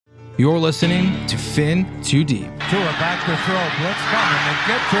You're listening to Fin Too Deep. Tua back to throw. Blitz coming. They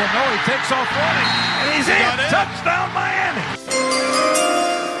get to him. No, he takes off running. And he's in. Touchdown, Miami.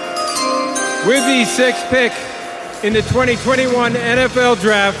 With the sixth pick in the 2021 NFL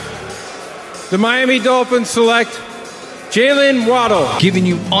Draft, the Miami Dolphins select Jalen Waddle. Giving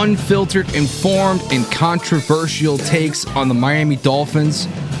you unfiltered, informed, and controversial takes on the Miami Dolphins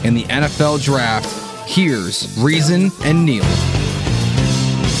and the NFL Draft. Here's Reason and Neil.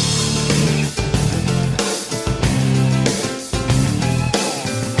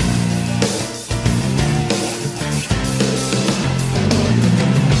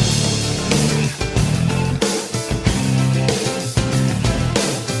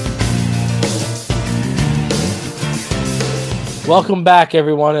 Welcome back,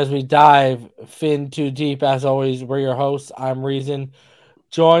 everyone, as we dive Fin Too Deep. As always, we're your hosts. I'm Reason,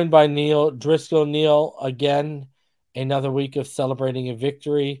 joined by Neil Driscoll. Neil, again, another week of celebrating a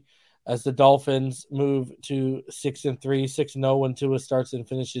victory as the Dolphins move to 6-3, 6-0 when Tua starts and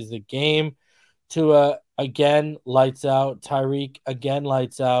finishes the game. Tua, again, lights out. Tyreek, again,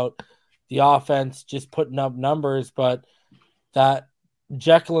 lights out. The offense just putting up numbers, but that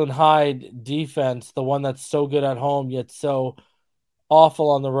Jekyll and Hyde defense, the one that's so good at home yet so awful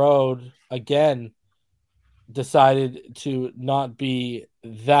on the road, again decided to not be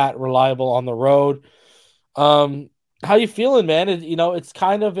that reliable on the road. How you feeling, man? It's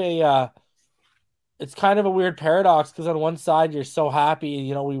kind of a weird paradox, because on one side you're so happy,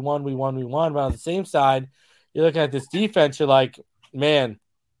 we won, but on the same side you're looking at this defense, you're like, man,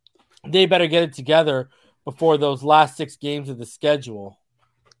 they better get it together before those last 6 games of the schedule.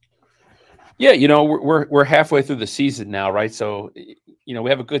 Yeah, we're halfway through the season now, right? So, we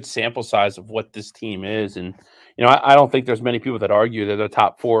have a good sample size of what this team is. And, I don't think there's many people that argue they're the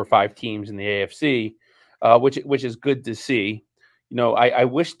top 4 or 5 teams in the AFC, which is good to see. I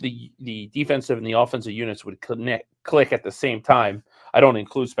wish the defensive and the offensive units would click at the same time. I don't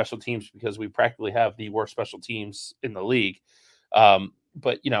include special teams because we practically have the worst special teams in the league.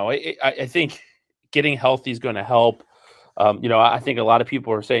 But, I think getting healthy is going to help. I think a lot of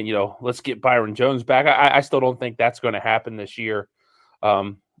people are saying, let's get Byron Jones back. I still don't think that's going to happen this year.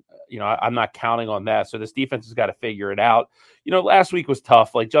 I'm not counting on that. So this defense has got to figure it out. Last week was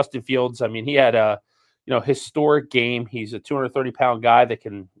tough. Like Justin Fields, he had a, historic game. He's a 230-pound guy that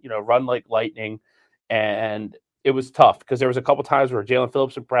can, run like lightning. And it was tough because there was a couple times where Jalen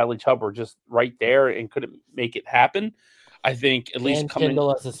Phillips and Bradley Chubb were just right there and couldn't make it happen. I think at least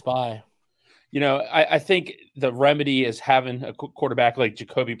Kendall as a spy. I think the remedy is having a quarterback like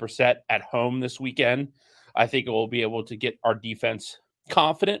Jacoby Brissett at home this weekend. I think it will be able to get our defense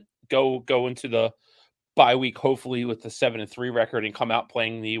confident, go into the bye week, hopefully with the 7-3 record, and come out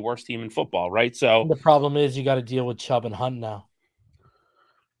playing the worst team in football, right? So the problem is you got to deal with Chubb and Hunt now.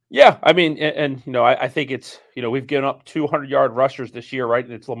 Yeah, I think it's, we've given up 200-yard rushers this year, right?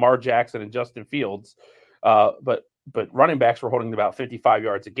 And it's Lamar Jackson and Justin Fields. But running backs were holding about 55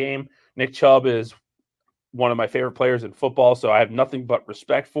 yards a game. Nick Chubb is one of my favorite players in football, so I have nothing but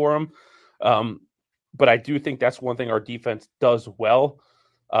respect for him. But I do think that's one thing our defense does well.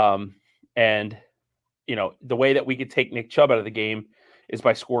 And, the way that we could take Nick Chubb out of the game is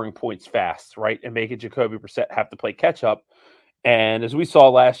by scoring points fast, right? And making Jacoby Brissett have to play catch up. And as we saw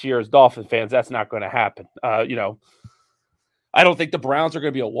last year as Dolphin fans, that's not going to happen. I don't think the Browns are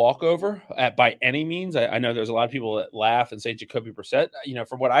going to be a walkover by any means. I know there's a lot of people that laugh and say Jacoby Brissett.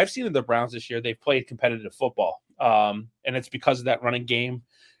 From what I've seen of the Browns this year, they've played competitive football. And it's because of that running game.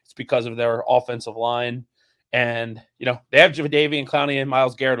 It's because of their offensive line. And, they have Jadeveon Clowney and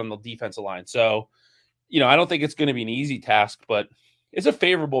Myles Garrett on the defensive line. So, I don't think it's going to be an easy task, but it's a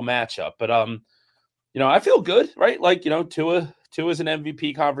favorable matchup. But, I feel good, right? Like, Tua's in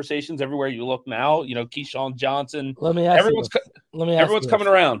MVP conversations everywhere you look now. Keyshawn Johnson. Everyone's coming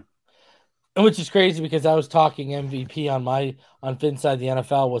around. Which is crazy because I was talking MVP on Finside the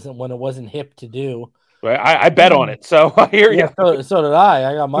NFL when it wasn't hip to do. Right, I bet on it, so I hear you. So did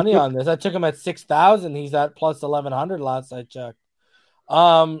I. I got money on this. I took him at 6,000. He's at plus 1,100 last I checked.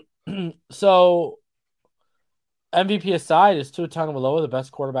 So MVP aside, is Tua Tagovailoa the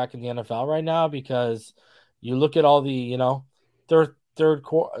best quarterback in the NFL right now? Because you look at all the third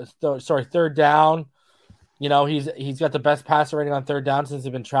down. He's got the best passer rating on third down since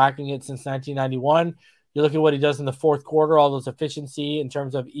they've been tracking it since 1991. You look at what he does in the fourth quarter, all those efficiency in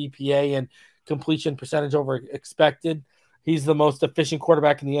terms of EPA and completion percentage over expected. He's the most efficient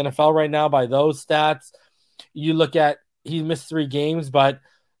quarterback in the NFL right now by those stats. You look at, he missed 3 games, but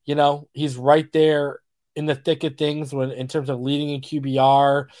he's right there in the thick of things when in terms of leading in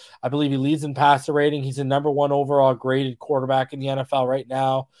QBR. I believe he leads in passer rating. He's the number 1 overall graded quarterback in the NFL right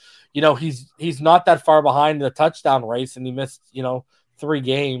now. You know, he's not that far behind the touchdown race, and he missed, 3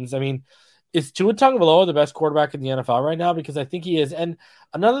 games. I mean, is Tua Tagovailoa the best quarterback in the NFL right now? Because I think he is. And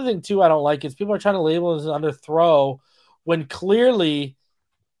another thing, too, I don't like is people are trying to label him as an underthrow when clearly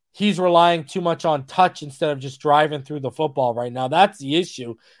he's relying too much on touch instead of just driving through the football right now. That's the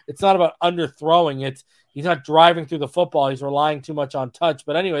issue. It's not about underthrowing. He's not driving through the football. He's relying too much on touch.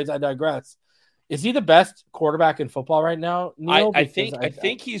 But anyways, I digress. Is he the best quarterback in football right now, Neil? I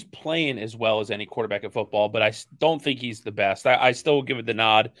think he's playing as well as any quarterback in football, but I don't think he's the best. I still give it the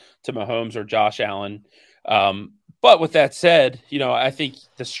nod to Mahomes or Josh Allen. But with that said, I think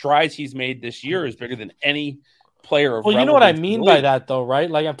the strides he's made this year is bigger than any player of Well, you know what I mean by that, though,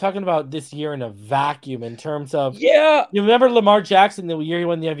 right? Like, I'm talking about this year in a vacuum in terms of... Yeah. You remember Lamar Jackson, the year he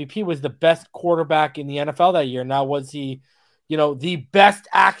won the MVP, was the best quarterback in the NFL that year. Now, was he... the best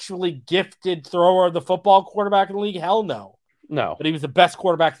actually gifted thrower of the football quarterback in the league? Hell no. No. But he was the best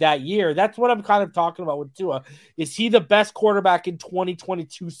quarterback that year. That's what I'm kind of talking about with Tua. Is he the best quarterback in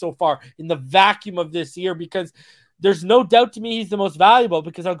 2022 so far in the vacuum of this year? Because there's no doubt to me he's the most valuable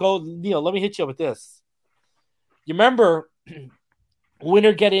because I'll go, Neil, let me hit you with this. You remember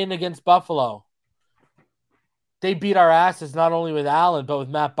winner get in against Buffalo. They beat our asses not only with Allen, but with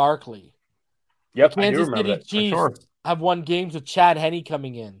Matt Barkley. Yep, Kansas City Chiefs have won games with Chad Henne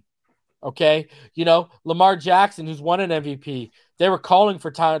coming in. Okay? Lamar Jackson, who's won an MVP, they were calling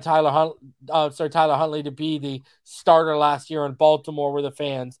for Tyler Huntley to be the starter last year in Baltimore with the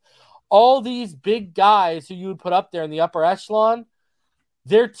fans. All these big guys who you would put up there in the upper echelon,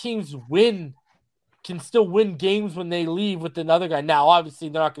 their teams can still win games when they leave with another guy. Now, obviously,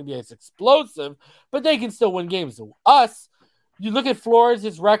 they're not going to be as explosive, but they can still win games. So you look at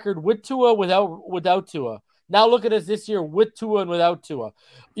Flores' record with Tua, without Tua. Now look at us this year with Tua and without Tua.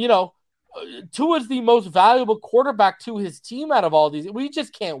 Tua's the most valuable quarterback to his team out of all these. We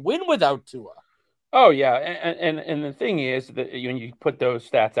just can't win without Tua. Oh, yeah. And the thing is that when you put those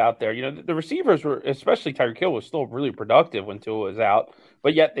stats out there, the receivers were, especially Tyreek Hill, was still really productive when Tua was out,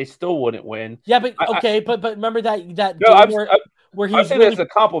 but yet they still wouldn't win. Yeah, but but remember that no, game where he I'm was saying really,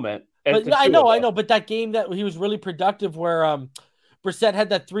 that's a compliment. But I know, but that game that he was really productive where Brissett had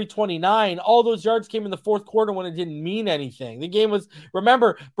that 329. All those yards came in the fourth quarter when it didn't mean anything. The game was,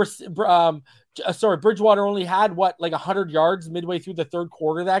 remember, Bridgewater only had 100 yards midway through the third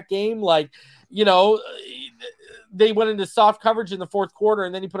quarter that game. They went into soft coverage in the fourth quarter,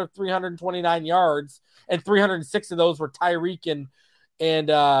 and then he put up 329 yards, and 306 of those were Tyreek and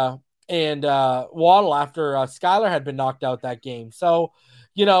Waddle after Skyler had been knocked out that game. So,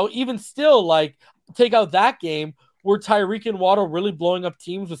 even still, take out that game. Were Tyreek and Waddle really blowing up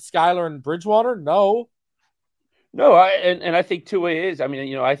teams with Skyler and Bridgewater? No. No, I think Tua is. I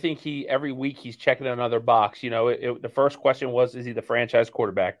mean, I think every week he's checking another box. The first question was, is he the franchise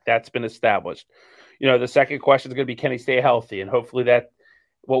quarterback? That's been established. The second question is going to be, can he stay healthy? And hopefully that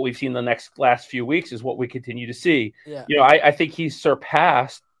what we've seen the last few weeks is what we continue to see. Yeah. I think he's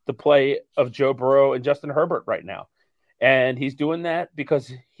surpassed the play of Joe Burrow and Justin Herbert right now. And he's doing that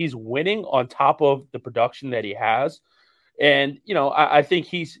because he's winning on top of the production that he has. And, I think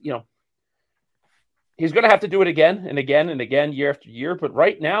he's going to have to do it again and again and again, year after year. But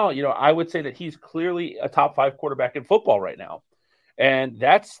right now, I would say that he's clearly a top 5 quarterback in football right now. And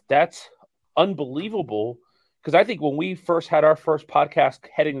that's unbelievable. Because I think when we first had our first podcast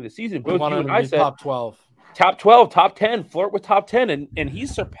heading into the season, both you and I said top 12, top 10, flirt with top 10. And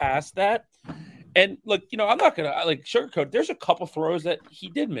he's surpassed that. And look, I'm not going to sugarcoat. There's a couple throws that he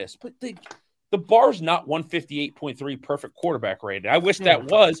did miss, but the bar's not 158.3 perfect quarterback rating. I wish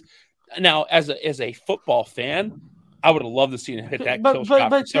that was. Now, as a football fan, I would have loved to see him hit that kill shot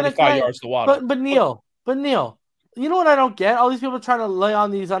for 75 yards to Waddle. But Neil, you know what I don't get? All these people trying to lay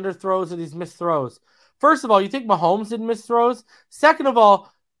on these underthrows and these missed throws. First of all, you think Mahomes didn't miss throws? Second of all,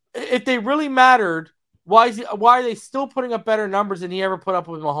 if they really mattered, why are they still putting up better numbers than he ever put up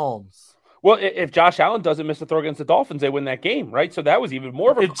with Mahomes? Well, if Josh Allen doesn't miss a throw against the Dolphins, they win that game, right? So that was even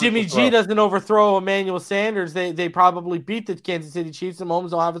more of a. If Jimmy G doesn't overthrow Emmanuel Sanders, they probably beat the Kansas City Chiefs, and Mahomes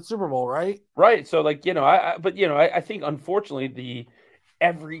don't have a Super Bowl, right? Right. So, I think unfortunately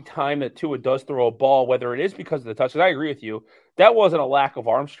every time that Tua does throw a ball, whether it is because of the touches, I agree with you, that wasn't a lack of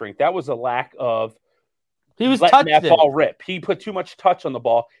arm strength. That was a lack of. He was letting that ball rip. He put too much touch on the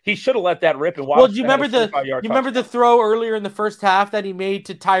ball. He should have let that rip. And do you remember the throw earlier in the first half that he made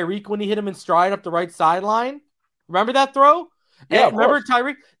to Tyreek when he hit him in stride up the right sideline? Remember that throw? Yeah. Remember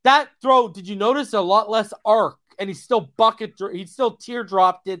Tyreek? That throw, did you notice a lot less arc? And he still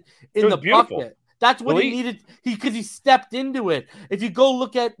teardropped it in the bucket. That's what he needed. Because he stepped into it. If you go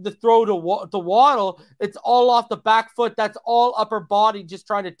look at the throw to Waddle, it's all off the back foot. That's all upper body, just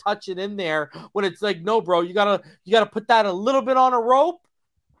trying to touch it in there. When it's like, no, bro, you gotta put that a little bit on a rope,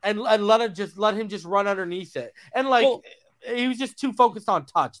 and let him just run underneath it. And he was just too focused on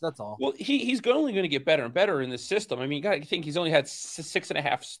touch. That's all. Well, he's only going to get better and better in this system. I mean, you got to think he's only had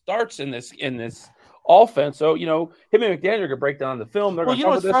 6.5 starts in this offense. So, him and McDaniel are going to break down the film. Well,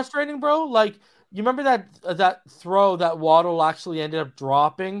 what's frustrating, bro? Like, you remember that throw that Waddle actually ended up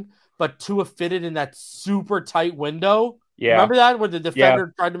dropping, but Tua fitted in that super tight window? Yeah. Remember that where the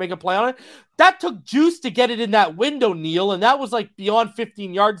defender tried to make a play on it? That took juice to get it in that window, Neil, and that was like beyond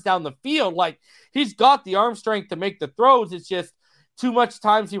 15 yards down the field. Like, he's got the arm strength to make the throws. It's just too much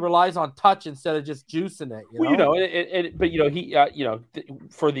times he relies on touch instead of just juicing it.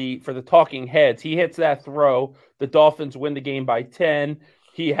 For the talking heads, he hits that throw. The Dolphins win the game by 10.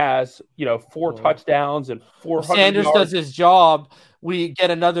 He has 4 touchdowns and 400 Sanders yards. does his job. We get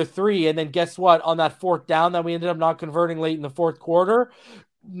another 3, and then guess what? On that 4th down that we ended up not converting late in the 4th quarter,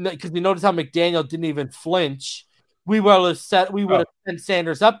 because you notice how McDaniel didn't even flinch. We would have sent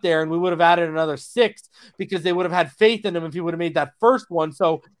Sanders up there, and we would have added another 6 because they would have had faith in him if he would have made that first one.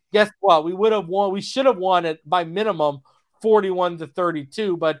 So guess what? We would have won. We should have won it by minimum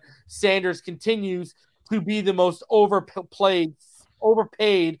 41-32. But Sanders continues to be the most overpaid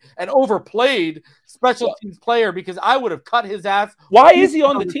and overplayed special teams player, because I would have cut his ass. Why is he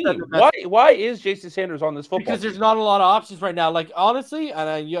on the team? Why is Jason Sanders on this football team? Because there's not a lot of options right now. Like, honestly,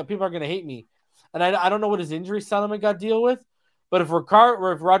 and people are going to hate me. And I don't know what his injury settlement got to deal with, but if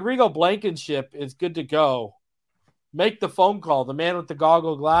Rodrigo Blankenship is good to go, make the phone call. The man with the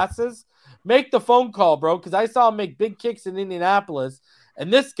goggle glasses, make the phone call, bro, because I saw him make big kicks in Indianapolis.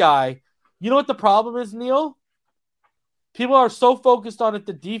 And this guy, you know what the problem is, Neil? People are so focused on it,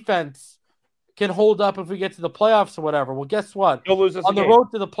 the defense can hold up if we get to the playoffs or whatever. Well, guess what? You'll lose on the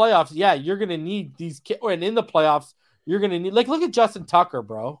road to the playoffs, you're going to need these kids. And in the playoffs, you're going to need – look at Justin Tucker,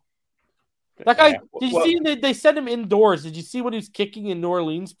 bro. That guy, did you see they sent him indoors? Did you see what he was kicking in New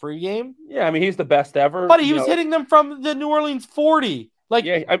Orleans pregame? Yeah, I mean, he's the best ever. But he was hitting them from the New Orleans 40.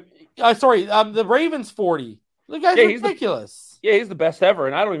 The Ravens 40. The guy's ridiculous. He's the best ever,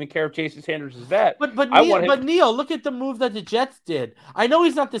 and I don't even care if Jason Sanders is that. But Neil, look at the move that the Jets did. I know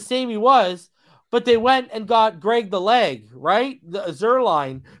he's not the same he was, but they went and got Greg the Leg, right? The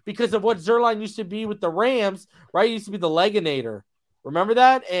Zerline, because of what Zerline used to be with the Rams, right? He used to be the Leginator. Remember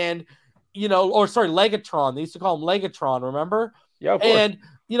that? And Legatron. They used to call him Legatron, remember? Yeah, of course. And,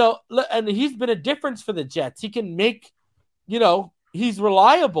 and he's been a difference for the Jets. He can make, he's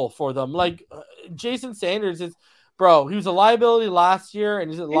reliable for them. Like, Jason Sanders is, bro, he was a liability last year,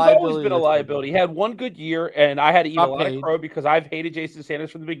 and he's always been a liability. He had one good year, and I had to eat a lot of crow because I've hated Jason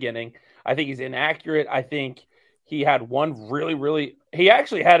Sanders from the beginning. I think he's inaccurate. I think he had one really – he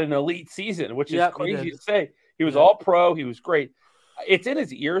actually had an elite season, which is crazy to say. He was all pro. He was great. It's in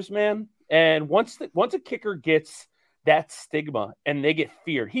his ears, man. And once a kicker gets that stigma and they get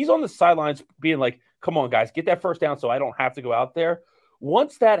feared, he's on the sidelines being like, come on, guys, get that first down so I don't have to go out there.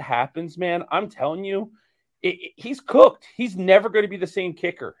 Once that happens, man, I'm telling you, he's cooked. He's never going to be the same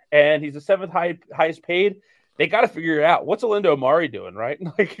kicker. And he's the 7th highest paid. They got to figure it out. What's Olindo Mari doing, right?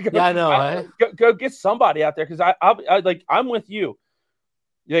 I know. Go get somebody out there, because I'm with you.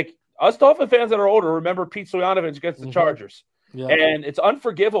 Like, us Dolphin fans that are older remember Pete Stoyanovich against the Chargers. Yeah. And it's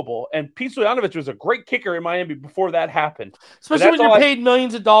unforgivable. And Pete Stoyanovich was a great kicker in Miami before that happened. Especially when you're paid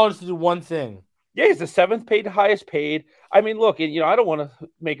millions of dollars to do one thing. Yeah, he's the 7th highest paid. I mean, look, I don't want to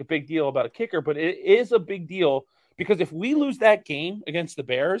make a big deal about a kicker, but it is a big deal, because if we lose that game against the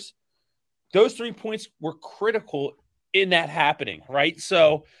Bears, those 3 points were critical in that happening, right?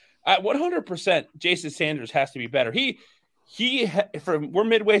 So, 100%, Jason Sanders has to be better. We're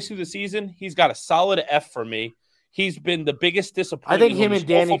midway through the season. He's got a solid F for me. He's been the biggest disappointment. I think him and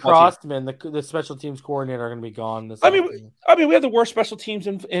Danny Crossman, the special teams coordinator, are going to be gone. I mean, we have the worst special teams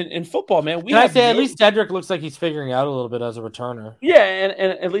in football, man. At least Cedric looks like he's figuring out a little bit as a returner. Yeah, and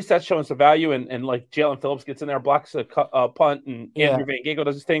at least that's showing some value. And like Jalen Phillips gets in there, blocks a punt, and Andrew Van Ginkel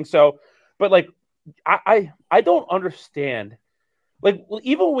does his thing. So, but like, I don't understand. Like,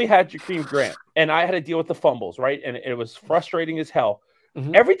 even when we had Jakeem Grant, and I had to deal with the fumbles, right? And it was frustrating as hell.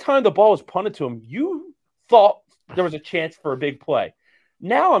 Mm-hmm. Every time the ball was punted to him, you thought there was a chance for a big play.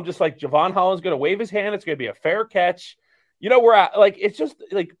 Now I'm just like, Javon Holland's going to wave his hand. It's going to be a fair catch. We're at, like, it's just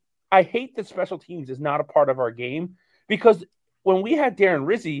like, I hate that special teams is not a part of our game, because when we had Darren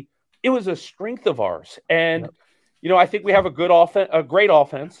Rizzi, it was a strength of ours. And, I think we have a great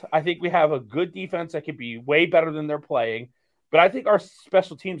offense. I think we have a good defense that could be way better than they're playing. But I think our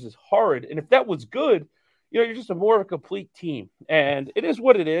special teams is horrid. And if that was good, you're just a more of a complete team. And it is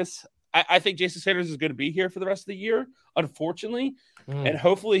what it is. I think Jason Sanders is going to be here for the rest of the year, unfortunately. And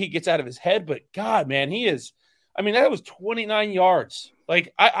hopefully he gets out of his head. But God, man, he is. I mean, that was 29 yards.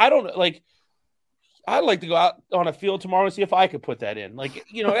 Like, I don't like. I'd like to go out on a field tomorrow and see if I could put that in. Like,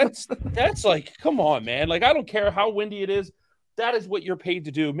 that's like, come on, man. Like, I don't care how windy it is. That is what you're paid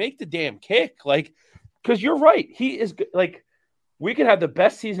to do. Make the damn kick. Like, because you're right. He is like, we could have the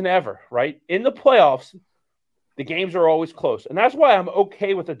best season ever, right? In the playoffs, the games are always close. And that's why I'm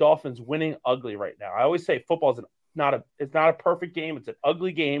okay with the Dolphins winning ugly right now. I always say football is not a perfect game. It's an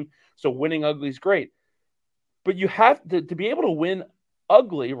ugly game. So winning ugly is great. But you have to be able to win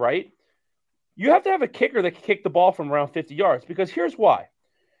ugly, right? You have to have a kicker that can kick the ball from around 50 yards, because here's why.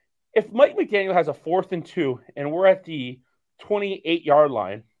 If Mike McDaniel has a 4th and 2 and we're at the 28-yard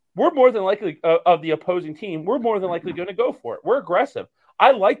line, we're more than likely of the opposing team, we're more than likely going to go for it. We're aggressive.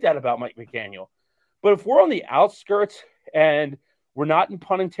 I like that about Mike McDaniel. But if we're on the outskirts and we're not in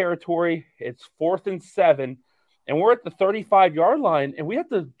punting territory, it's 4th and 7, and we're at the 35-yard line, and we have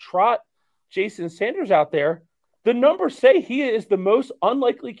to trot Jason Sanders out there, the numbers say he is the most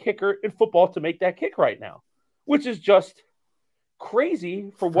unlikely kicker in football to make that kick right now, which is just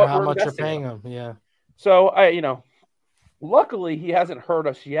crazy for what how much you're paying him. Yeah. So luckily he hasn't hurt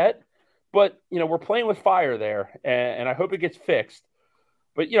us yet, but we're playing with fire there, and I hope it gets fixed.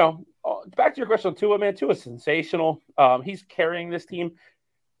 But back to your question on Tua, man, Tua's sensational. He's carrying this team.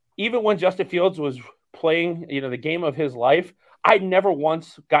 Even when Justin Fields was playing, the game of his life, I never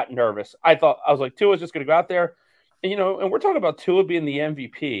once got nervous. I was like, Tua's just going to go out there. And we're talking about Tua being the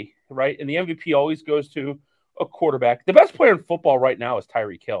MVP, right? And the MVP always goes to a quarterback. The best player in football right now is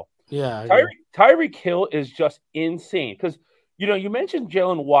Tyreek Hill. Yeah. Tyreek Hill is just insane because, you mentioned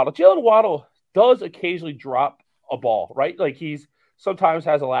Jalen Waddle. Jalen Waddle does occasionally drop a ball, right? Like he's sometimes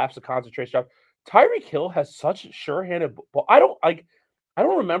has a lapse of concentration. Tyreek Hill has such sure-handed ball. I don't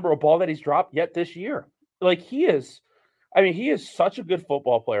remember a ball that he's dropped yet this year. Like he is such a good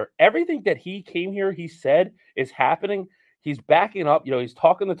football player. Everything that he came here, he said is happening. He's backing up. He's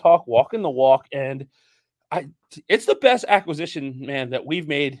talking the talk, walking the walk. And it's the best acquisition, man, that we've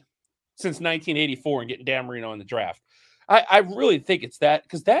made since 1984 and getting Dan Marino in the draft. I really think it's that,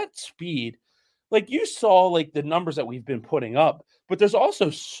 because that speed, like you saw, like the numbers that we've been putting up, but there's also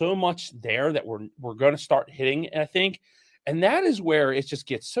so much there that we're going to start hitting, I think. And that is where it just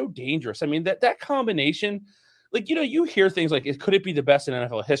gets so dangerous. I mean, that combination, like, you hear things like, could it be the best in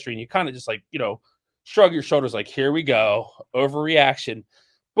NFL history? And you kind of just like, shrug your shoulders like, here we go, overreaction.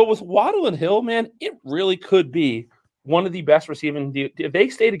 But with Waddle and Hill, man, it really could be one of the best receiving. If they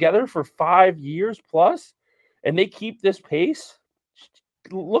stay together for 5 years plus and they keep this pace,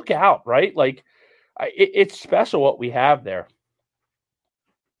 look out, right? Like, it's special what we have there.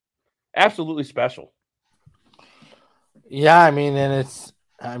 Absolutely special. Yeah,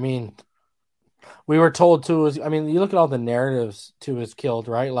 we were told you look at all the narratives Tua is killed,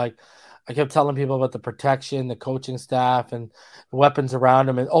 right? Like I kept telling people about the protection, the coaching staff, and the weapons around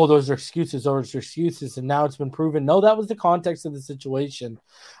him, and those are excuses, and now it's been proven. No, that was the context of the situation.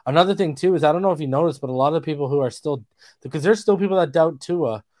 Another thing too is, I don't know if you noticed, but a lot of people who are still, because there's still people that doubt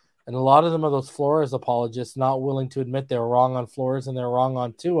Tua, and a lot of them are those Flores apologists not willing to admit they were wrong on Flores and they're wrong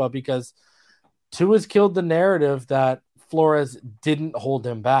on Tua, because Tua's killed the narrative that Flores didn't hold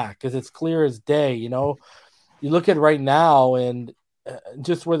him back, because it's clear as day. You look at right now and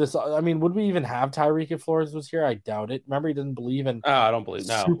just where this, would we even have Tyreek if Flores was here? I doubt it. Remember, he didn't believe in I don't believe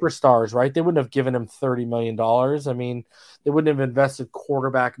superstars, right? They wouldn't have given him $30 million. They wouldn't have invested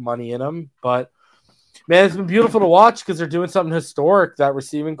quarterback money in him. But man, it's been beautiful to watch because they're doing something historic, that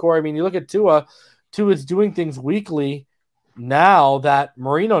receiving core. You look at Tua's doing things weekly now that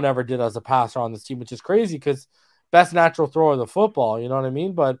Marino never did as a passer on this team, which is crazy because best natural thrower of the football, you know what I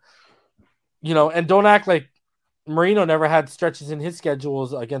mean? But, and don't act like Marino never had stretches in his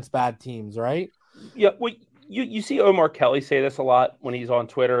schedules against bad teams, right? Yeah, well, you see Omar Kelly say this a lot when he's on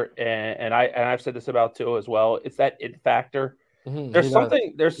Twitter, and I've said this about Tua as well. It's that it factor. Mm-hmm.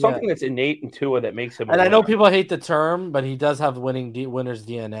 There's something that's innate in Tua that makes him. And I know people hate the term, but he does have winner's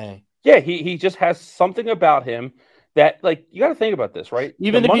DNA. Yeah, he just has something about him that, like, you got to think about this, right?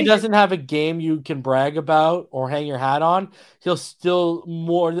 Even if he doesn't have a game you can brag about or hang your hat on, he'll still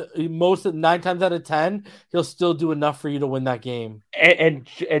 9 times out of 10, he'll still do enough for you to win that game. And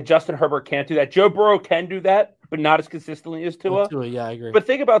Justin Herbert can't do that. Joe Burrow can do that, but not as consistently as Tua. Yeah, I agree. But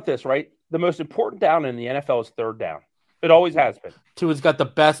think about this, right? The most important down in the NFL is third down. It always has been. Tua's got the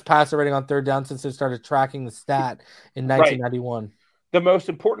best passer rating on third down since they started tracking the stat in 1991. the most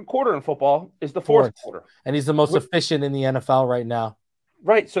important quarter in football is the fourth quarter. And he's the most efficient in the NFL right now.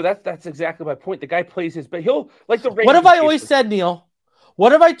 Right. So that's exactly my point. The guy plays his, but he'll like the. What have I always said, Neil?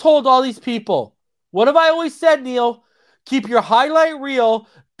 What have I told all these people? What have I always said, Neil? Keep your highlight reel,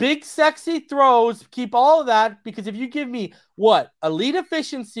 big sexy throws, keep all of that, because if you give me elite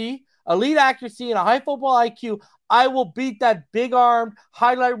efficiency, elite accuracy, and a high football IQ, I will beat that big-armed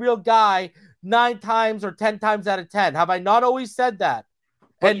highlight reel guy 9 times or 10 times out of 10. Have I not always said that?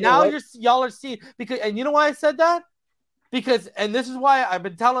 But and now y'all are seeing, because, and you know why I said that? Because, and this is why I've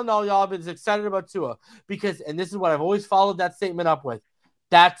been telling all y'all, I've been excited about Tua, because, and this is what I've always followed that statement up with.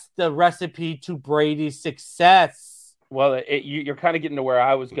 That's the recipe to Brady's success. Well, you're kind of getting to where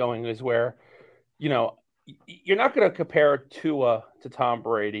I was going, is where, you're not going to compare Tua to Tom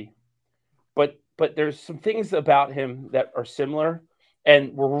Brady, but there's some things about him that are similar,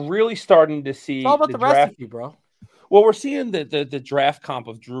 and we're really starting to see. It's all about the recipe, bro. Well, we're seeing the draft comp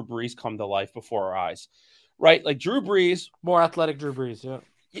of Drew Brees come to life before our eyes, right? Like Drew Brees, more athletic Drew Brees, yeah.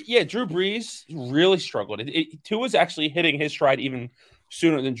 Yeah, Drew Brees really struggled. Tua's actually hitting his stride even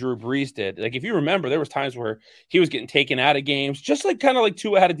sooner than Drew Brees did. Like, if you remember, there was times where he was getting taken out of games, just like kind of like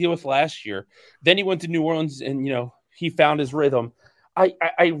Tua had to deal with last year. Then he went to New Orleans and, he found his rhythm. I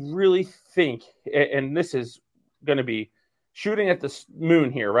really think, and this is going to be shooting at the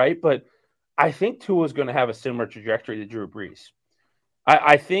moon here, right? But I think Tua is going to have a similar trajectory to Drew Brees.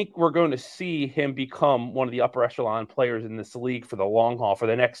 I think we're going to see him become one of the upper echelon players in this league for the long haul, for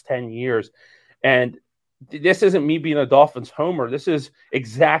the next 10 years. And this isn't me being a Dolphins homer. This is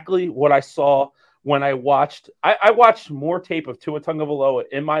exactly what I saw when I watched. I watched more tape of Tua Tagovailoa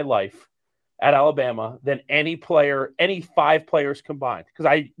in my life at Alabama than any 5 players combined, because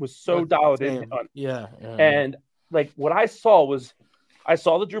I was so dialed in. Yeah. And like what I saw was, I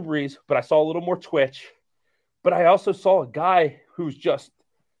saw the Drew Brees, but I saw a little more twitch. But I also saw a guy who's just,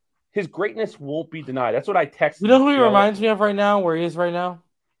 his greatness won't be denied. That's what I texted. You know who he reminds me of right now, where he is right now?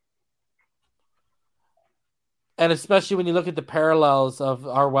 And especially when you look at the parallels of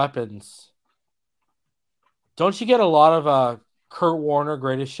our weapons. Don't you get a lot of Kurt Warner,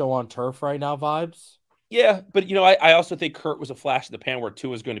 greatest show on turf right now vibes? Yeah, but I also think Kurt was a flash in the pan where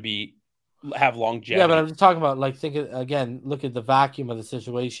Tua is going to have longevity. Yeah, but I'm just talking about, like, look at the vacuum of the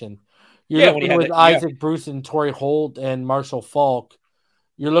situation. You're looking with Isaac Bruce and Torrey Holt and Marshall Faulk.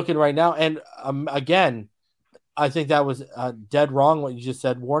 You're looking right now. And again, I think that was dead wrong what you just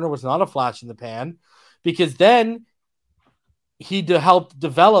said. Warner was not a flash in the pan, because then he helped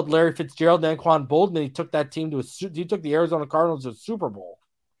develop Larry Fitzgerald and Anquan Bolden, and he took that team he took the Arizona Cardinals to a Super Bowl.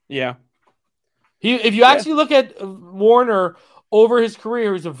 Yeah. If you actually look at Warner over his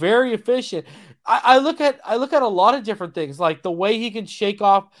career, he's a very efficient. I look at a lot of different things, like the way he can shake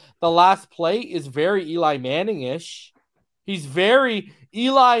off the last play is very Eli Manning-ish. He's very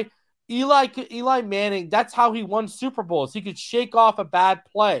Eli Manning. That's how he won Super Bowls. He could shake off a bad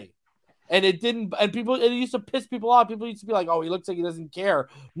play, and it didn't. And it used to piss people off. People used to be like, "Oh, he looks like he doesn't care."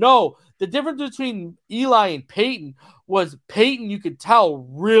 No, the difference between Eli and Peyton was Peyton, you could tell,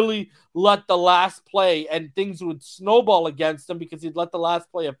 really let the last play, and things would snowball against him because he'd let the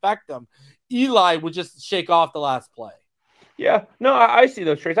last play affect him. Eli would just shake off the last play. Yeah, no, I see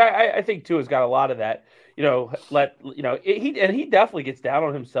those traits. I think Tua's got a lot of that. He definitely gets down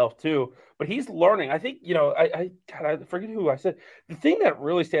on himself too. But he's learning. I think I forget who I said. The thing that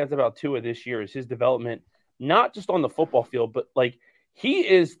really stands about Tua this year is his development, not just on the football field, but like he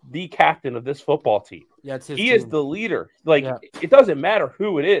is the captain of this football team. Yeah, it's his he team. Is the leader. Like It doesn't matter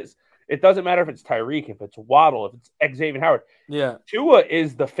who it is. It doesn't matter if it's Tyreek, if it's Waddle, if it's Xavier Howard. Yeah. Tua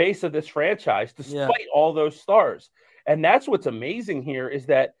is the face of this franchise despite all those stars. And that's what's amazing here is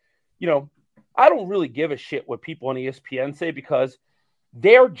that, I don't really give a shit what people on ESPN say, because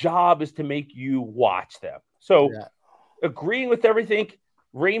their job is to make you watch them. So agreeing with everything,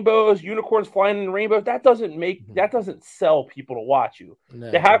 rainbows, unicorns flying in rainbows, that doesn't sell people to watch you.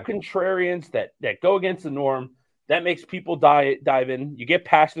 No, they have contrarians that go against the norm. That makes people dive in. You get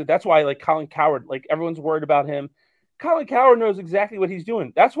passionate. That's why, like Colin Cowherd, like everyone's worried about him. Colin Cowherd knows exactly what he's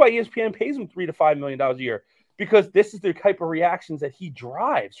doing. That's why ESPN pays him $3 to $5 million a year, because this is the type of reactions that he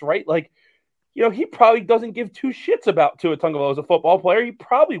drives, right? Like, he probably doesn't give 2 shits about Tua Tagovailoa as a football player. He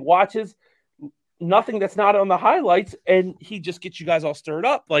probably watches nothing that's not on the highlights, and he just gets you guys all stirred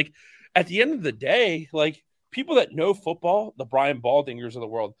up. Like, at the end of the day, like, people that know football, the Brian Baldingers of the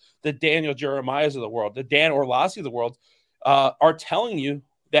world, the Daniel Jeremiahs of the world, the Dan Orlovsky of the world, are telling you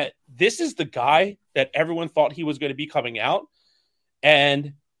that this is the guy that everyone thought he was going to be coming out,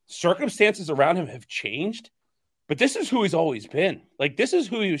 and circumstances around him have changed, but this is who he's always been. Like, this is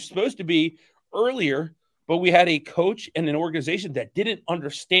who he was supposed to be earlier but we had a coach and an organization that didn't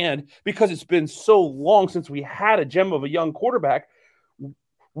understand, because it's been so long since we had a gem of a young quarterback.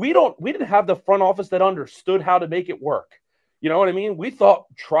 We didn't have the front office that understood how to make it work. You know what I mean? We thought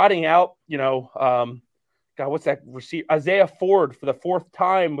trotting out, what's that receiver? Isaiah Ford for the fourth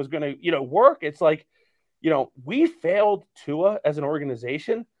time was going to, work. It's like, we failed Tua as an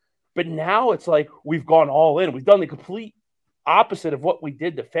organization, but now it's like we've gone all in. We've done the complete opposite of what we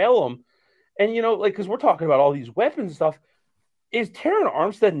did to fail him. And, because we're talking about all these weapons and stuff, is Terron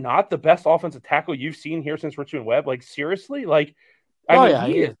Armstead not the best offensive tackle you've seen here since Richmond Webb? Like, seriously? Like,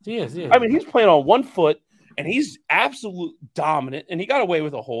 he is. I mean, he's playing on one foot, and he's absolute dominant, and he got away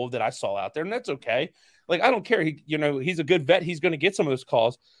with a hold that I saw out there, and that's okay. Like, I don't care. He's a good vet. He's going to get some of those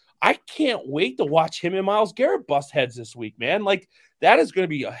calls. I can't wait to watch him and Myles Garrett bust heads this week, man. Like, that is going to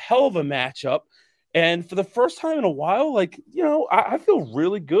be a hell of a matchup. And for the first time in a while, I feel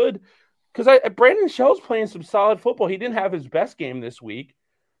really good because Brandon Shell's playing some solid football. He didn't have his best game this week,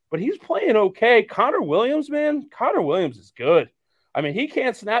 but he's playing okay. Connor Williams is good. I mean, he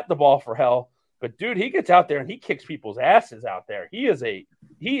can't snap the ball for hell, but dude, he gets out there and he kicks people's asses out there. He is a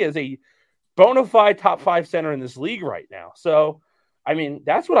bona fide top 5 center in this league right now. So, I mean,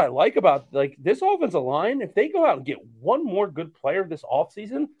 that's what I like about this offensive line. If they go out and get one more good player this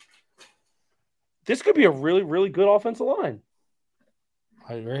offseason, this could be a really, really good offensive line.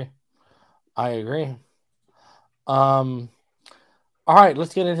 I agree. All right,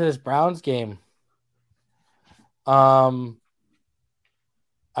 let's get into this Browns game. I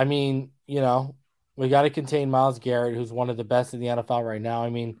mean, we got to contain Myles Garrett, who's one of the best in the NFL right now.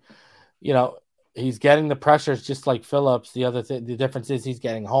 I mean, he's getting the pressures just like Phillips. The difference is he's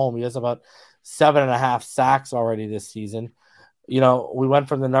getting home. He has about 7.5 sacks already this season. We went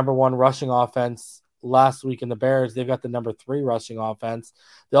from the number 1 rushing offense last week in the Bears. They've got the number 3 rushing offense.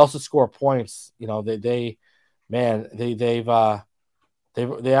 They also score points. They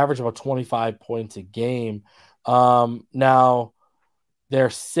average about 25 points a game. Now they're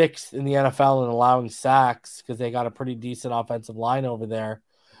 6th in the NFL in allowing sacks because they got a pretty decent offensive line over there.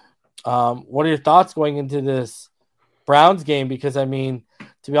 What are your thoughts going into this Browns game? Because, I mean,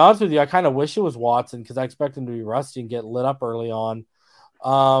 to be honest with you, I kind of wish it was Watson because I expect him to be rusty and get lit up early on.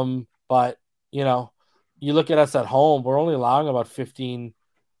 But, you look at us at home, we're only allowing about 15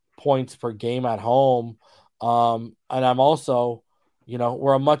 points per game at home. And I'm also,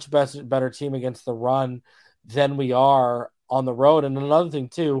 we're a much better team against the run than we are on the road. And another thing,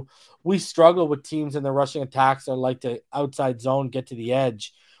 too, we struggle with teams in the rushing attacks that like to outside zone, get to the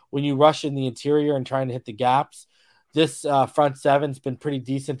edge. When you rush in the interior and trying to hit the gaps, this front seven's been pretty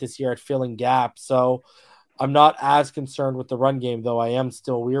decent this year at filling gaps. So I'm not as concerned with the run game, though I am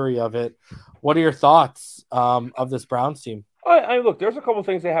still weary of it. What are your thoughts of this Browns team? I look, there's a couple of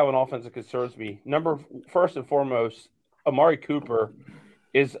things they have on offense that concerns me. First and foremost, Amari Cooper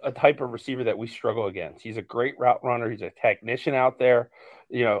is a type of receiver that we struggle against. He's a great route runner. He's a technician out there.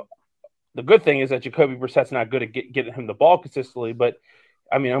 The good thing is that Jacoby Brissett's not good at getting him the ball consistently, but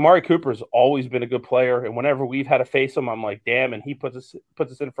I mean, Amari Cooper's always been a good player, and whenever we've had to face him, I'm like, damn, and he puts us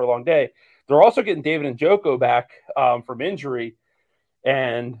in for a long day. They're also getting David Njoku back from injury,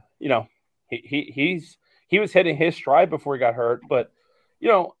 and he was hitting his stride before he got hurt. But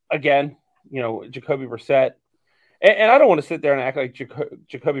Jacoby Brissett, and I don't want to sit there and act like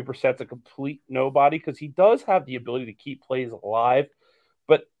Jacoby Brissett's a complete nobody because he does have the ability to keep plays alive.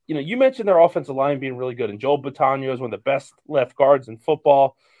 But you mentioned their offensive line being really good, and Joel Bitonio is one of the best left guards in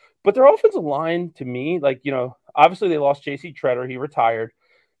football. But their offensive line, to me, obviously they lost J.C. Treader. He retired.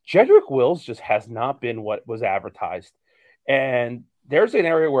 Jedrick Wills just has not been what was advertised. And there's an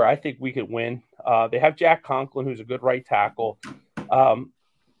area where I think we could win. They have Jack Conklin, who's a good right tackle.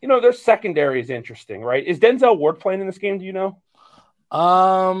 Their secondary is interesting, right? Is Denzel Ward playing in this game? Do you know?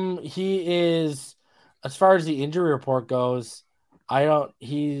 He is, as far as the injury report goes, I don't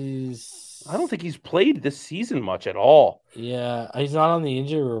think he's played this season much at all. Yeah, he's not on the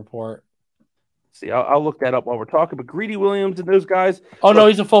injury report. See, I'll look that up while we're talking. But Greedy Williams and those guys. Oh, no,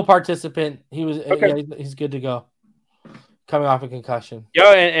 he's a full participant. He was okay. Yeah, he's good to go. Coming off a concussion.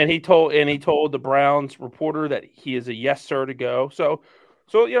 Yeah, and he told the Browns reporter that he is a yes sir to go. So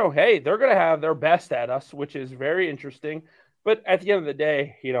hey, they're gonna have their best at us, which is very interesting. But at the end of the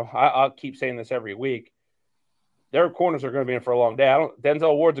day, I'll keep saying this every week. Their corners are going to be in for a long day.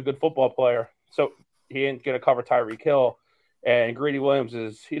 Denzel Ward's a good football player, so he ain't going to cover Tyreek Hill. And Greedy Williams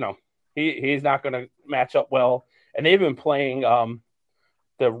is, he's not going to match up well. And they've been playing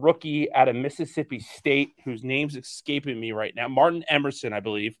the rookie out of Mississippi State, whose name's escaping me right now, Martin Emerson, I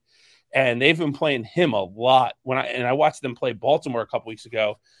believe. And they've been playing him a lot. I watched them play Baltimore a couple weeks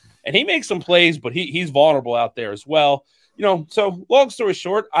ago, And he makes some plays, but he's vulnerable out there as well. So long story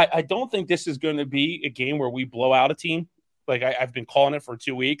short, I don't think this is going to be a game where we blow out a team. Like I've been calling it for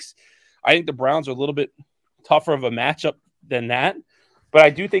 2 weeks. I think the Browns are a little bit tougher of a matchup than that. But I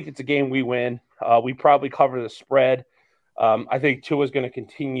do think it's a game we win. We probably cover the spread. I think Tua is going to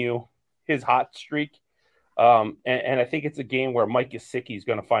continue his hot streak. And I think it's a game where Mike Gesicki is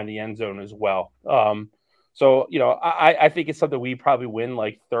going to find the end zone as well. So, I think it's something we probably win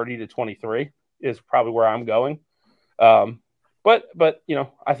like 30-23 is probably where I'm going. But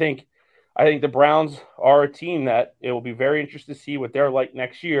I think the Browns are a team that it will be very interesting to see what they're like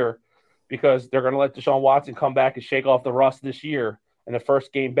next year, because they're going to let Deshaun Watson come back and shake off the rust this year. And the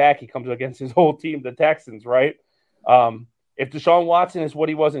first game back, he comes against his whole team, the Texans, right? If Deshaun Watson is what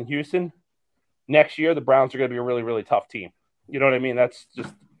he was in Houston, next year the Browns are going to be a really, really tough team. You know what I mean?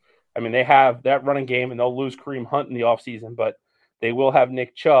 They have that running game, and they'll lose Kareem Hunt in the offseason, but they will have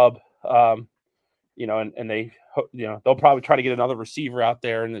Nick Chubb, and they'll probably try to get another receiver out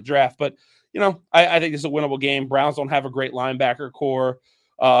there in the draft. But, I think this is a winnable game. Browns don't have a great linebacker core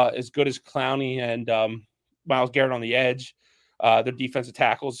as good as Clowney and Myles Garrett on the edge. Their defensive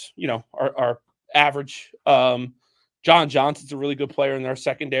tackles, are average. John Johnson's a really good player in their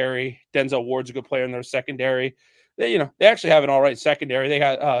secondary. Denzel Ward's a good player in their secondary. They actually have an all right secondary. They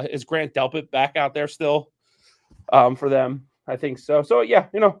got is Grant Delpit back out there still for them? I think so. So yeah,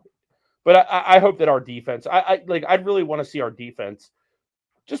 but I hope that our defense. I'd really want to see our defense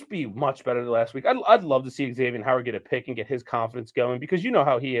just be much better than last week. I'd love to see Xavier Howard get a pick and get his confidence going, because you know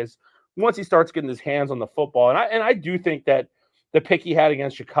how he is once he starts getting his hands on the football. And I do think that the pick he had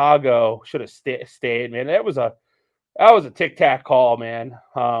against Chicago should have stayed, man. That was a tic-tac call, man.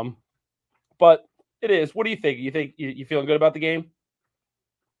 But it is. What do you think? You feeling good about the game?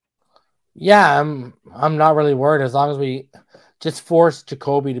 Yeah, I'm not really worried, as long as we just force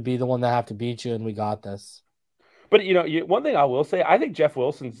Jacoby to be the one that have to beat you, and we got this. But one thing I will say, I think Jeff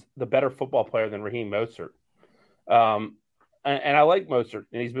Wilson's the better football player than Raheem Mostert. And I like Mostert,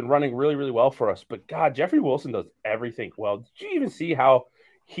 and he's been running really, really well for us. But God, Jeffrey Wilson does everything well. Did you even see how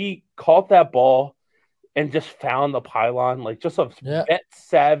he caught that ball and just found the pylon, like just a vet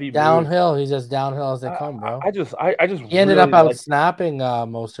savvy downhill? move. He's as downhill as they come, bro. I just he ended up out snapping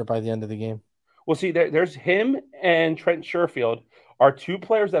Mostert by the end of the game. Well, see, there's him and Trent Sherfield are two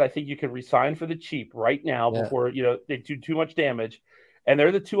players that I think you can re-sign for the cheap right now before they do too much damage. And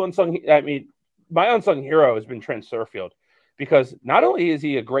they're the two unsung. I mean, my unsung hero has been Trent Sherfield, because not only is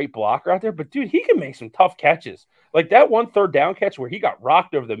he a great blocker out there, but dude, he can make some tough catches. Like that one third down catch where he got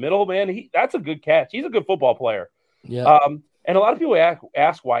rocked over the middle, man. That's a good catch. He's a good football player. Yeah. And a lot of people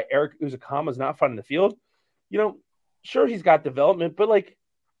ask why Eric Uzakama is not finding the field. Sure, he's got development, but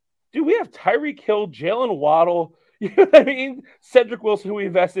dude, we have Tyreek Hill, Jalen Waddle, you know what I mean? Cedric Wilson, who we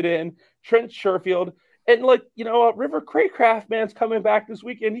invested in, Trent Sherfield, and River Craycraft, man's coming back this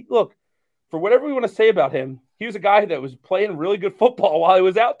weekend. Look, for whatever we want to say about him, he was a guy that was playing really good football while he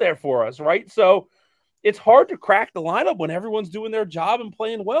was out there for us, right? So it's hard to crack the lineup when everyone's doing their job and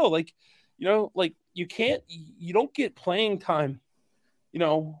playing well. You don't get playing time,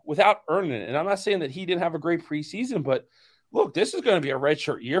 without earning it. And I'm not saying that he didn't have a great preseason, but look, this is going to be a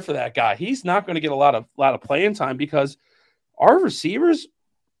redshirt year for that guy. He's not going to get a lot of playing time, because our receivers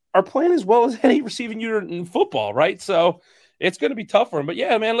are playing as well as any receiving unit in football, right? So it's going to be tough for him. But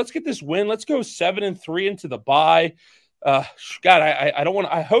yeah, man, let's get this win. Let's go 7-3 into the bye. God, I don't want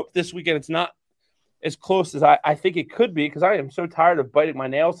to. I hope this weekend it's not as close as I think it could be, because I am so tired of biting my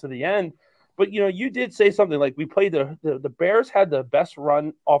nails to the end. But you did say something like we played the Bears had the best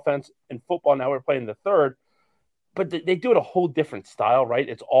run offense in football. Now we're playing the third, but they do it a whole different style, right?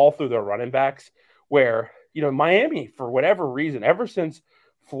 It's all through their running backs. Where Miami, for whatever reason, ever since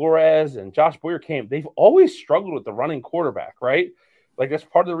Flores and Josh Boyer came, they've always struggled with the running quarterback, right? That's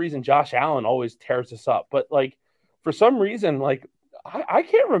part of the reason Josh Allen always tears us up. But for some reason, I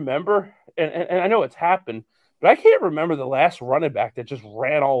can't remember, and I know it's happened, but I can't remember the last running back that just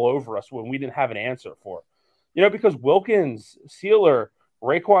ran all over us when we didn't have an answer for. Because Wilkins, Sealer,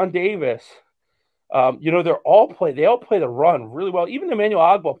 Raekwon Davis, they all play the run really well. Even Emmanuel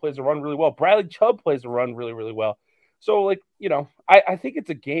Ogbah plays the run really well. Bradley Chubb plays the run really, really well. So, I think it's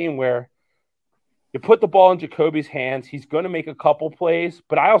a game where you put the ball in Jacoby's hands. He's going to make a couple plays,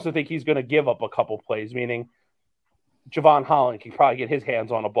 but I also think he's going to give up a couple plays, meaning Javon Holland can probably get his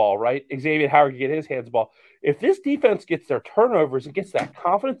hands on a ball, right? Xavier Howard can get his hands on the ball. If this defense gets their turnovers and gets that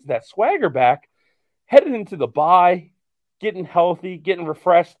confidence, that swagger back, headed into the bye, getting healthy, getting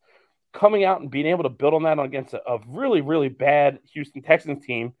refreshed, coming out and being able to build on that against a really, really bad Houston Texans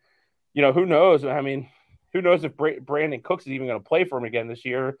team, who knows? I mean, who knows if Brandon Cooks is even going to play for him again this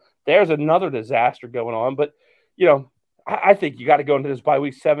year? there's another disaster going on. But, you know, I think you got to go into this bye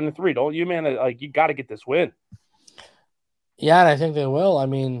week 7-3, don't you, man? Like, you got to get this win. Yeah, and I think they will. I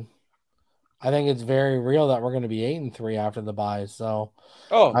mean, I think it's very real that we're going to be 8-3 after the bye. So,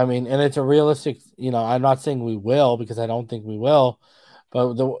 I mean, and it's a realistic. You know, I'm not saying we will because I don't think we will,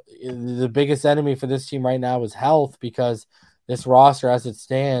 but the biggest enemy for this team right now is health, because this roster, as it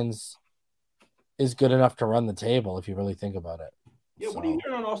stands, is good enough to run the table if you really think about it. Yeah, so. What are you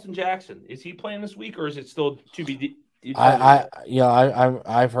hearing on Austin Jackson? Is he playing this week, or is it still to be?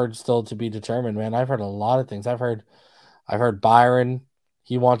 I've heard still to be determined, man. I've heard a lot of things. I've heard Byron,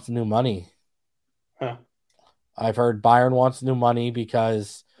 he wants new money. Huh. I've heard Byron wants new money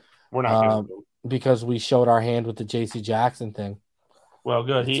because we're not because we showed our hand with the JC Jackson thing. Well,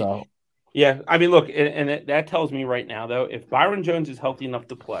 good. Yeah. I mean, look, and that tells me right now, though, if Byron Jones is healthy enough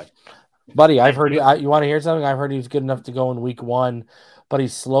to play, buddy, I've heard. You want to hear something? I've heard he was good enough to go in week 1, but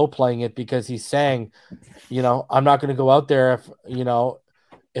he's slow playing it because he's saying, you know, I'm not going to go out there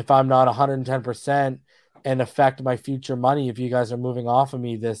if I'm not 110%. And affect my future money if you guys are moving off of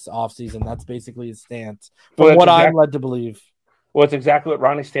me this offseason. That's basically his stance, from what I'm led to believe. Well, it's exactly what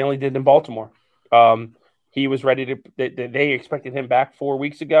Ronnie Stanley did in Baltimore. He was ready to – they expected him back 4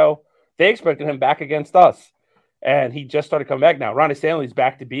 weeks ago. They expected him back against us, and he just started coming back now. Ronnie Stanley's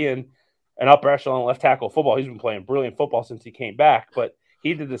back to being an upper echelon left tackle football. He's been playing brilliant football since he came back, but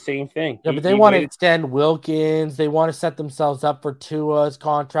he did the same thing. Yeah, but they want to extend Wilkins. They want to set themselves up for Tua's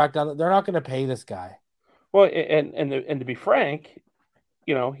contract. They're not going to pay this guy. Well, and to be frank,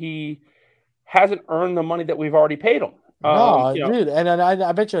 you know, he hasn't earned the money that we've already paid him. Dude, and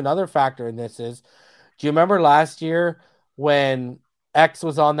I bet you another factor in this is, do you remember last year when X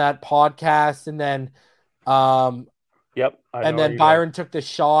was on that podcast and then, and then Byron took the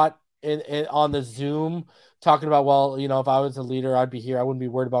shot in on the Zoom talking about, well, you know, if I was a leader, I'd be here. I wouldn't be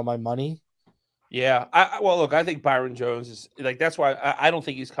worried about my money. Yeah, well, look, I think Byron Jones is like, that's why I don't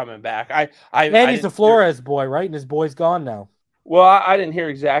think he's coming back. He's a Flores boy, right? And his boy's gone now. Well, I didn't hear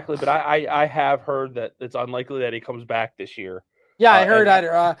exactly, but I have heard that it's unlikely that he comes back this year. Yeah, I heard.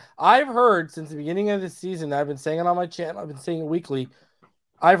 I've heard since the beginning of the season. I've been saying it on my channel. I've been saying it weekly.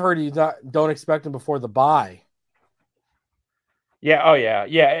 I've heard don't expect him before the bye. Yeah. Oh yeah.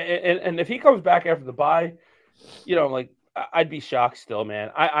 Yeah. And if he comes back after the bye, you know, like, I'd be shocked still,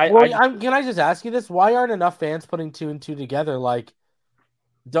 man. Can I just ask you this? Why aren't enough fans putting 2 and 2 together? Like,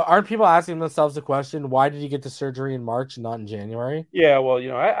 aren't people asking themselves the question, why did he get the surgery in March and not in January? Yeah, well, you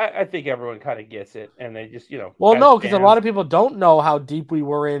know, I think everyone kind of gets it, and they just, you know. Well, no, because a lot of people don't know how deep we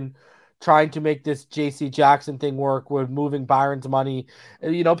were in trying to make this JC Jackson thing work with moving Byron's money.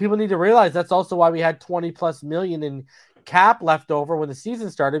 You know, people need to realize that's also why we had $20+ million in cap left over when the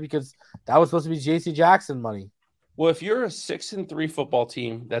season started, because that was supposed to be JC Jackson money. Well, if you're a 6-3 football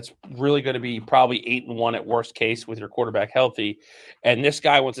team, that's really going to be probably 8-1 at worst case with your quarterback healthy, and this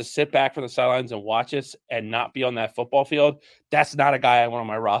guy wants to sit back from the sidelines and watch us and not be on that football field, that's not a guy I want on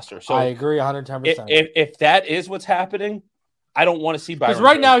my roster. So I agree 110%. If that is what's happening, I don't want to see Byron. Because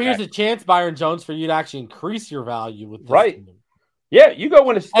right now, here's a chance, Byron Jones, for you to actually increase your value with this team. Yeah, you go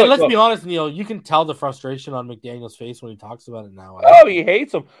win a. Hey, let's be honest, Neil. You can tell the frustration on McDaniel's face when he talks about it now. Oh, he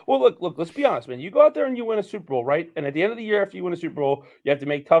hates him. Well, look. Let's be honest, man. You go out there and you win a Super Bowl, right? And at the end of the year, after you win a Super Bowl, you have to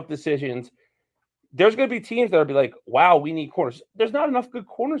make tough decisions. There's going to be teams that will be like, "Wow, we need corners." There's not enough good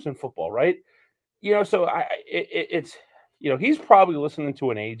corners in football, right? You know, so it's you know, he's probably listening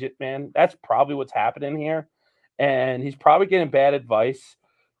to an agent, man. That's probably what's happening here, and he's probably getting bad advice.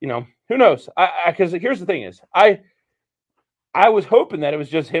 You know, who knows? Because here's the thing: is I was hoping that it was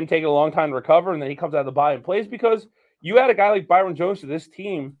just him taking a long time to recover, and then he comes out of the bye and plays, because you add a guy like Byron Jones to this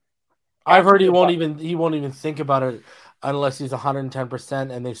team. I've heard he won't even think about it unless he's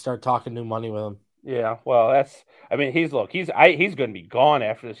 110% and they start talking new money with him. Yeah, well, he's going to be gone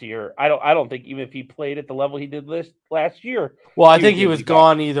after this year. I don't think even if he played at the level he did last year. Well, I think he was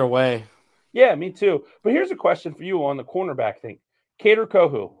gone either way. Yeah, me too. But here's a question for you on the cornerback thing. Kader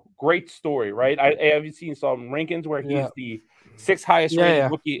Kohou, great story, right? Have you seen some rankings where he's the 6th highest rated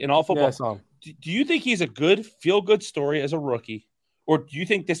rookie in all football? Yeah, do you think he's a good feel-good story as a rookie, or do you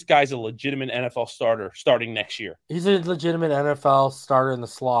think this guy's a legitimate NFL starter starting next year? He's a legitimate NFL starter in the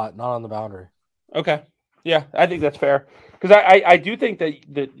slot, not on the boundary. Okay. Yeah, I think that's fair. Because I do think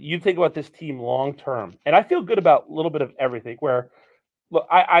that you think about this team long-term, and I feel good about a little bit of everything where, look,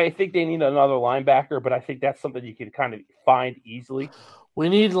 I think they need another linebacker, but I think that's something you can kind of find easily. We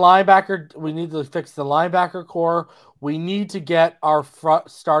need linebacker. We need to fix the linebacker core. We need to get our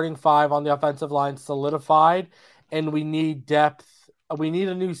starting 5 on the offensive line solidified, and we need depth. We need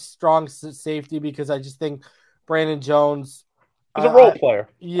a new strong safety, because I just think Brandon Jones He's a role player.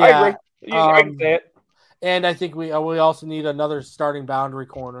 Yeah, I agree. I can say it. And I think we also need another starting boundary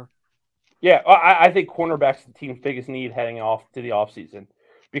corner. Yeah, I think cornerback's the team's biggest need heading off to the offseason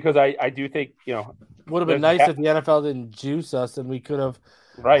because I do think, would have been nice if the NFL didn't juice us and we could have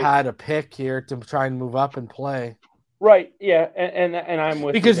had a pick here to try and move up and play. Right. Yeah. And I'm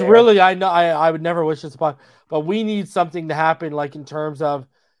with you because really, I know I would never wish this upon, but we need something to happen, like in terms of,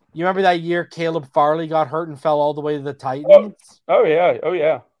 you remember that year Caleb Farley got hurt and fell all the way to the Titans? Oh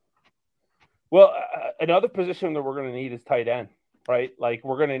yeah. Well, another position that we're going to need is tight end, right? Like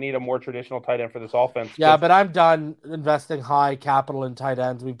we're going to need a more traditional tight end for this offense. Yeah, but I'm done investing high capital in tight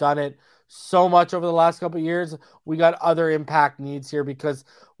ends. We've done it so much over the last couple of years. We got other impact needs here because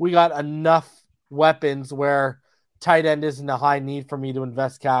we got enough weapons where tight end isn't a high need for me to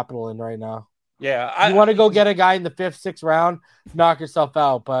invest capital in right now. Yeah. You want to go get a guy in the 5th, 6th round, knock yourself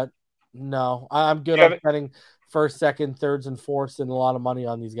out. But no, I'm good on spending 1st, 2nd, 3rds, and 4ths and a lot of money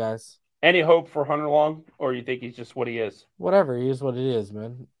on these guys. Any hope for Hunter Long, or you think he's just what he is? Whatever, he is what it is,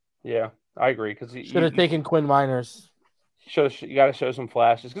 man. Yeah, I agree. Because should have taken Quinn Miners. You got to show some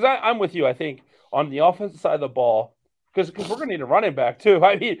flashes. Because I'm with you. I think on the offensive side of the ball, because we're going to need a running back too.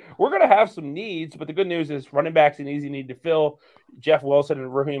 I mean, we're going to have some needs, but the good news is running back's an easy need to fill. Jeff Wilson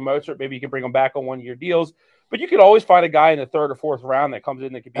and Raheem Mostert, maybe you can bring them back on 1-year deals. But you could always find a guy in the 3rd or 4th round that comes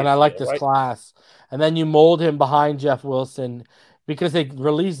in that could be. And I like this class. And then you mold him behind Jeff Wilson. Because they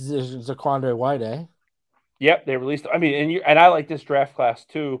released Zaquandre White, eh? Yep, they released. I mean, and I like this draft class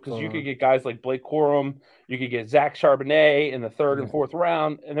too because you could get guys like Blake Corum, you could get Zach Charbonnet in the 3rd and 4th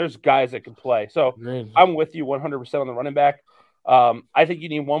round, and there's guys that can play. So I'm with you 100% on the running back. I think you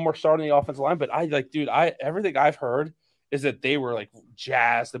need one more start on the offensive line, but everything I've heard is that they were like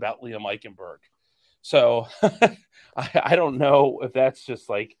jazzed about Liam Eichenberg. So I don't know if that's just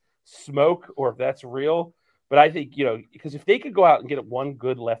like smoke or if that's real. But I think, because if they could go out and get one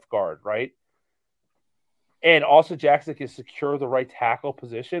good left guard, right? And also Jackson can secure the right tackle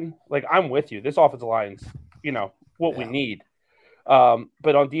position. Like, I'm with you. This offensive line's, what we need.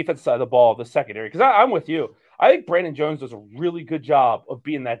 But on defense side of the ball, the secondary, because I'm with you. I think Brandon Jones does a really good job of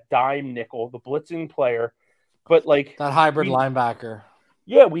being that dime nickel, the blitzing player. But like that hybrid linebacker.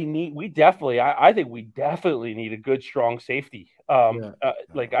 Yeah, I think we definitely need a good, strong safety. A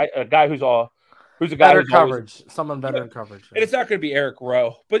guy who's a guy better coverage, someone better in coverage. And it's not going to be Eric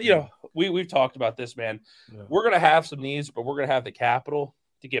Rowe. But, we've talked about this, man. Yeah. We're going to have some needs, but we're going to have the capital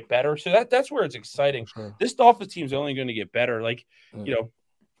to get better. So that's where it's exciting. Sure. This Dolphins team's only going to get better. Like,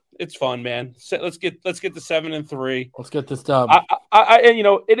 it's fun, man. Let's get the 7-3. Let's get this done.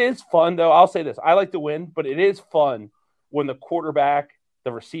 It is fun, though. I'll say this. I like to win, but it is fun when the quarterback,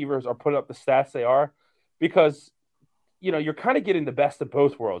 the receivers are putting up the stats they are because – you're kind of getting the best of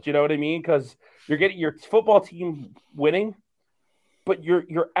both worlds. You know what I mean? Because you're getting your football team winning, but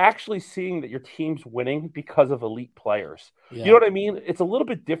you're actually seeing that your team's winning because of elite players. Yeah. You know what I mean? It's a little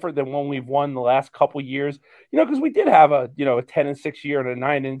bit different than when we've won the last couple years. Because we did have a 10-6 year and a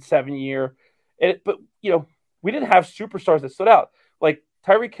 9-7 year, but we didn't have superstars that stood out like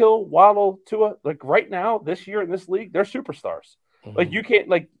Tyreek Hill, Waddle, Tua. Like right now, this year in this league, they're superstars. Mm-hmm. Like you can't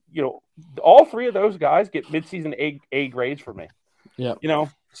all 3 of those guys get midseason A grades for me. Yeah.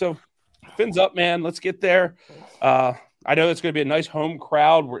 So fins up, man. Let's get there. I know it's going to be a nice home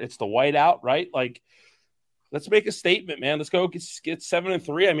crowd where it's the whiteout, right? Like, let's make a statement, man. Let's go get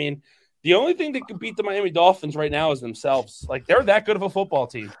 7-3. I mean, the only thing that could beat the Miami Dolphins right now is themselves. Like, they're that good of a football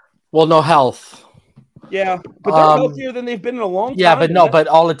team. Well, no health. Yeah, but they're healthier than they've been in a long time. Yeah, but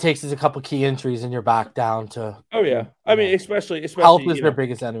all it takes is a couple key injuries and you're back down to. Oh yeah, I mean, especially health is their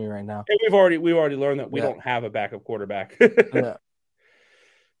biggest enemy right now. And we've already learned that we don't have a backup quarterback. Yeah.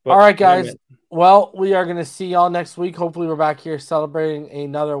 All right, guys. Well, we are going to see y'all next week. Hopefully, we're back here celebrating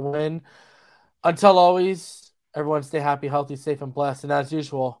another win. Until always, everyone stay happy, healthy, safe, and blessed. And as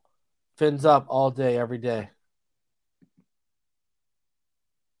usual, fins up all day, every day.